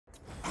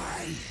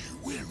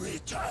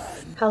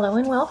Hello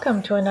and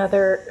welcome to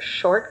another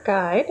short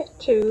guide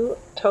to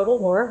Total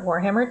War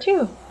Warhammer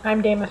 2.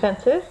 I'm Dame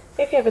Offensive.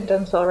 If you haven't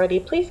done so already,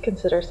 please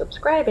consider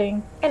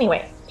subscribing.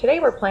 Anyway,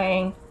 today we're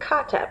playing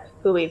Khatep,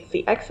 who leads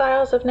the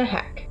Exiles of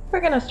Nehek.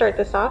 We're going to start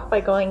this off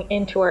by going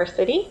into our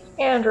city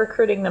and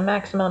recruiting the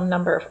maximum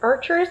number of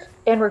archers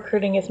and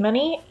recruiting as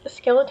many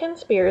skeleton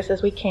spears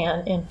as we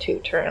can in 2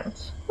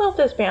 turns. We'll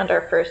disband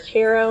our first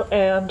hero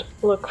and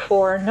look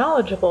for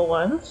knowledgeable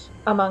ones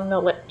among the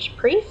Liche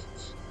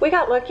priests. We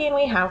got lucky and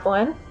we have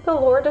one. The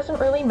lore doesn't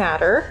really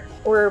matter.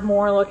 We're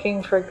more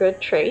looking for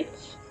good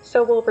traits.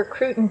 So we'll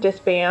recruit and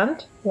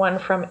disband one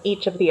from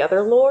each of the other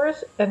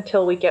lores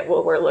until we get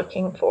what we're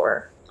looking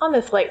for. On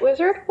this light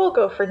wizard, we'll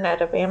go for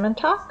Net of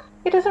Amantok.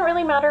 It doesn't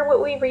really matter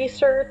what we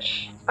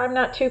research. I'm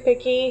not too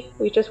picky.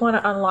 We just want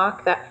to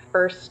unlock that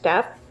first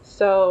step.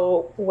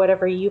 So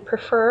whatever you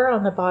prefer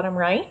on the bottom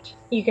right,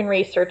 you can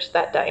research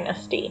that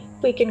dynasty.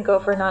 We can go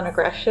for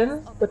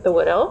non-aggression with the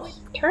Wood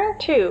Elves. Turn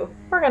 2,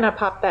 we're going to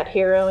pop that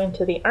hero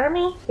into the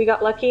army. We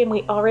got lucky and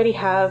we already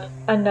have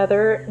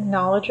another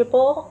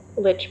knowledgeable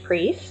Lich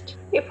Priest.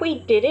 If we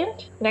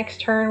didn't,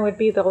 next turn would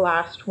be the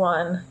last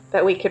one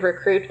that we could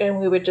recruit, and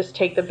we would just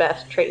take the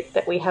best trait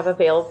that we have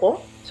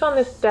available. So on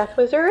this Death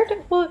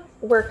Wizard, we'll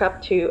work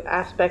up to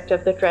Aspect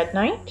of the Dread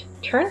Knight.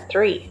 Turn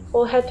 3,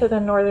 we'll head to the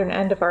northern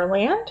end of our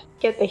land,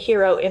 get the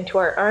hero into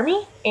our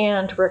army,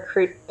 and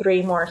recruit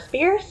 3 more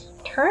spears.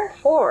 Turn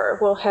 4,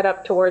 we'll head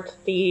up towards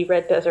the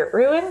Red Desert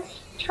Ruins.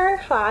 Turn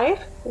 5,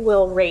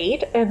 we'll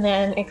raid and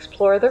then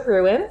explore the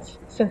ruins,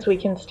 since we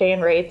can stay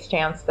in raid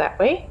stance that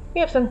way.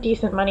 We have some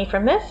decent money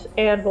from this,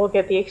 and we'll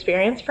get the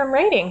experience from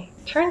raiding.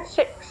 Turn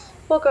 6,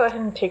 we'll go ahead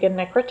and take a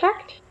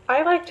Necrotect.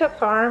 I like to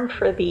farm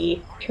for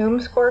the Tomb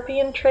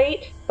Scorpion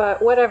trait,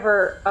 but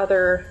whatever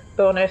other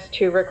bonus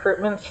to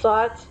recruitment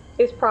slots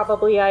is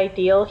probably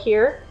ideal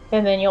here.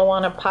 And then you'll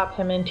want to pop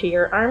him into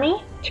your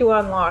army to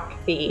unlock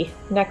the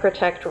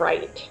Necrotect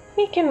right.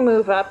 We can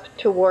move up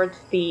towards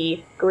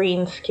the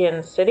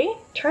Greenskin City.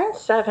 Turn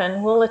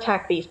 7, we'll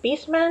attack these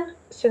Beastmen.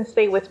 Since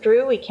they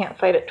withdrew, we can't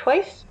fight it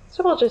twice.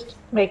 So we'll just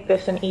make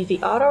this an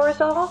easy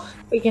auto-resolve.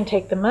 We can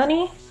take the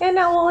money, and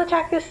now we'll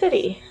attack the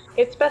city.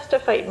 It's best to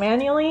fight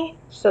manually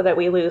so that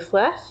we lose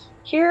less.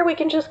 Here we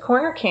can just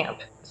corner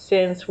camp.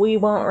 Since we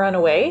won't run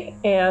away,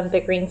 and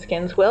the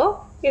Greenskins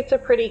will, it's a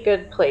pretty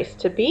good place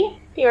to be.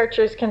 The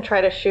archers can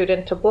try to shoot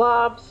into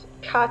blobs.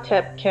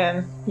 Khatep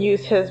can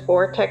use his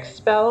vortex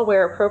spell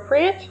where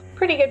appropriate.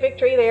 Pretty good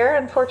victory there.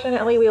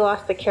 Unfortunately, we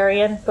lost the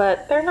carrion,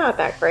 but they're not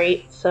that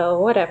great, so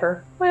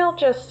whatever. We'll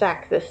just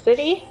sack the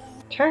city.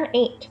 Turn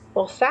 8,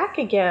 we'll sack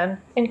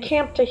again and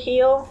camp to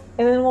heal,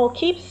 and then we'll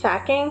keep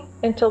sacking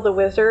until the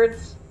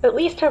wizards at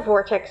least have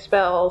vortex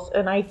spells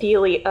and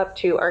ideally up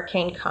to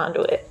Arcane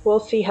Conduit. We'll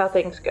see how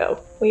things go.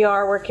 We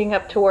are working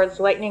up towards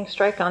Lightning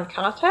Strike on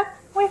Khatep,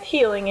 with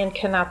healing and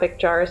canopic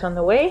jars on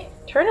the way.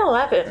 Turn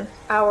 11,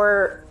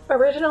 our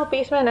original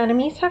Beastmen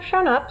enemies have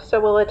shown up,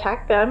 so we'll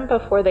attack them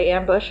before they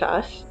ambush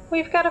us.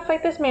 We've got to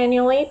fight this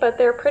manually, but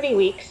they're pretty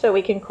weak, so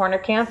we can corner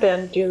camp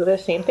and do the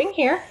same thing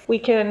here. We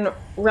can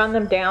run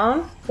them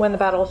down when the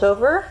battle's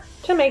over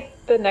to make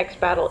the next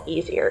battle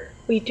easier.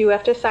 We do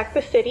have to sack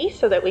the city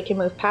so that we can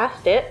move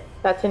past it.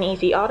 That's an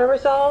easy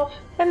auto-resolve,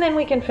 and then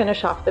we can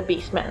finish off the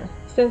Beastmen.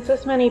 Since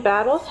this many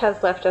battles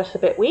has left us a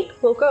bit weak,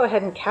 we'll go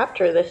ahead and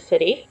capture this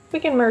city. We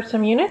can merge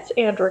some units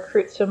and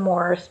recruit some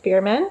more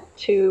spearmen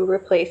to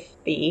replace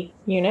the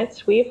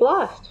units we've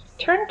lost.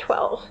 Turn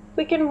 12.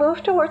 We can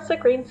move towards the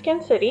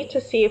Greenskin City to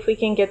see if we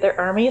can get their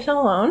armies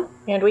alone,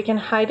 and we can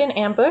hide in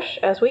ambush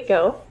as we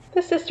go.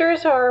 The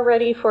sisters are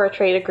ready for a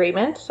trade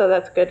agreement, so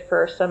that's good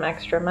for some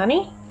extra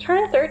money.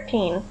 Turn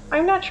 13.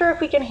 I'm not sure if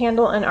we can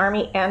handle an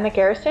army and the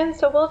garrison,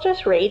 so we'll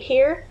just raid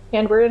here,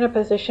 and we're in a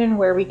position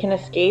where we can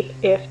escape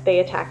if they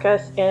attack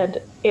us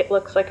and it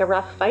looks like a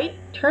rough fight.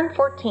 Turn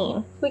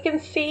 14. We can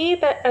see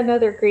that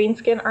another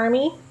Greenskin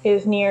army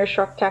is near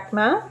Shroktak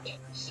Mount,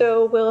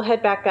 so we'll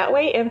head back that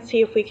way and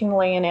see if we can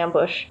lay an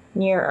ambush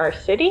near our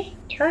city.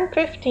 Turn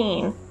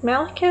 15.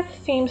 Malekith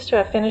seems to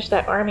have finished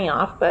that army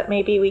off, but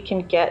maybe we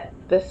can get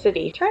the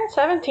city. Turn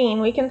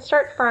 17, we can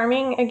start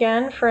farming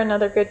again for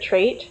another good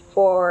trait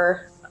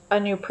for a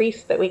new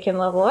priest that we can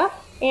level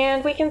up,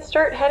 and we can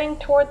start heading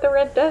toward the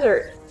Red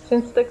Desert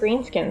since the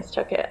Greenskins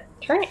took it.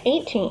 Turn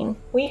 18,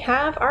 we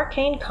have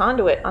Arcane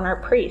Conduit on our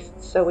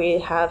priests, so we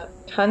have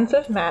tons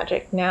of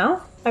magic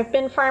now. I've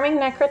been farming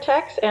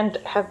Necrotects and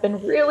have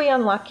been really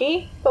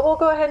unlucky, but we'll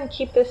go ahead and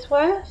keep this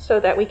one so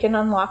that we can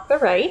unlock the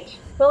right.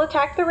 We'll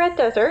attack the Red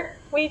Desert.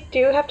 We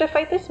do have to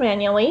fight this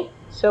manually,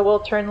 so we'll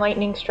turn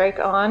Lightning Strike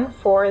on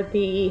for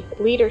the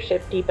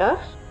leadership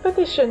debuff, but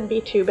this shouldn't be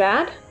too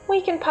bad.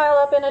 We can pile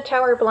up in a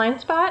tower blind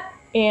spot,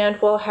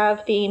 and we'll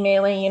have the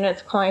melee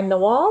units climb the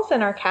walls,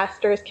 and our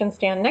casters can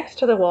stand next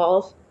to the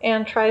walls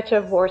and try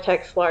to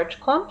vortex large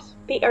clumps.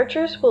 The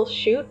archers will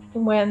shoot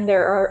when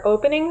there are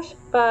openings,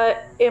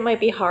 but it might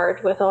be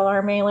hard with all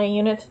our melee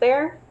units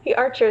there. The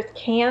archers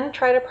can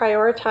try to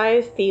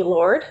prioritize the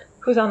Lord,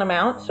 who's on a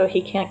mount, so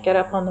he can't get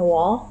up on the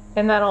wall,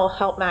 and that'll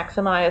help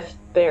maximize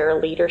their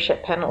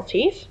leadership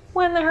penalties.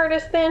 When the herd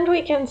is thinned,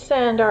 we can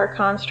send our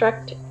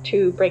construct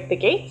to break the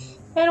gates.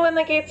 And when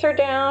the gates are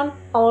down,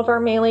 all of our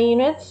melee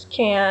units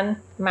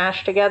can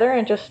mash together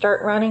and just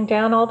start running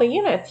down all the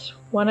units,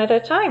 one at a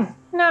time.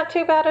 Not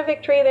too bad a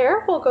victory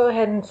there. We'll go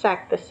ahead and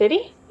sack the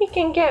city. We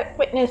can get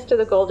witness to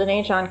the Golden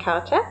Age on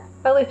Khatep.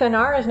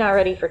 Eluthanar is now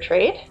ready for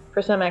trade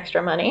for some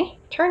extra money.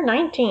 Turn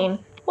 19.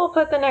 We'll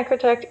put the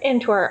Necrotect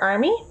into our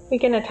army. We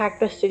can attack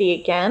the city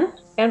again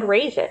and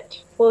raise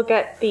it. We'll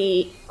get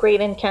the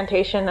Great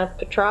Incantation of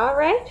Petra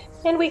right,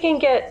 and we can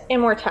get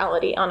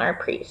Immortality on our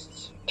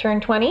priests. Turn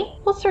 20,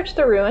 we'll search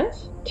the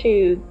ruins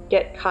to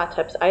get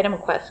Khatep's item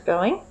quest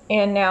going,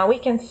 and now we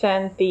can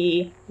send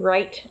the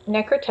right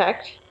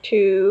Necrotect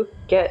to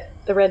get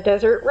the Red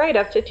Desert right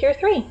up to tier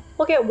 3.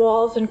 We'll get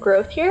walls and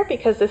growth here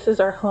because this is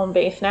our home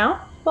base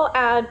now. We'll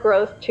add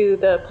growth to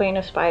the Plain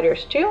of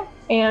Spiders too,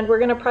 and we're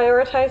going to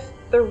prioritize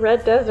the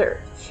Red Desert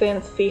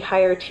since the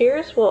higher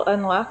tiers will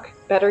unlock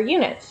better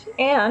units.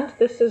 And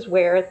this is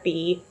where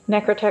the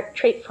Necrotect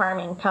trait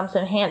farming comes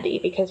in handy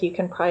because you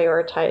can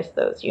prioritize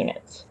those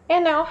units.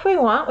 And now if we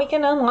want, we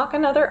can unlock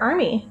another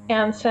army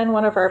and send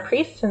one of our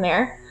priests in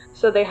there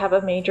so they have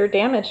a major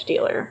damage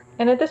dealer.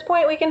 And at this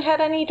point we can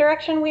head any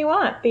direction we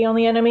want. The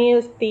only enemy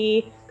is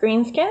the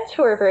Greenskins,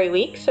 who are very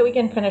weak, so we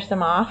can finish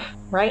them off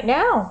right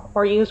now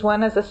or use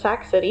one as a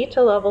sack city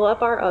to level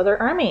up our other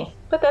army.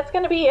 But that's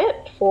going to be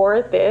it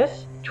for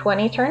this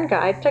 20 turn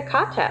guide to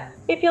Khatep.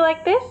 If you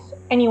like this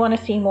and you want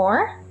to see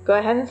more, go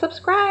ahead and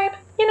subscribe.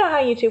 You know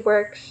how YouTube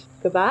works.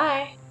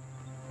 Goodbye.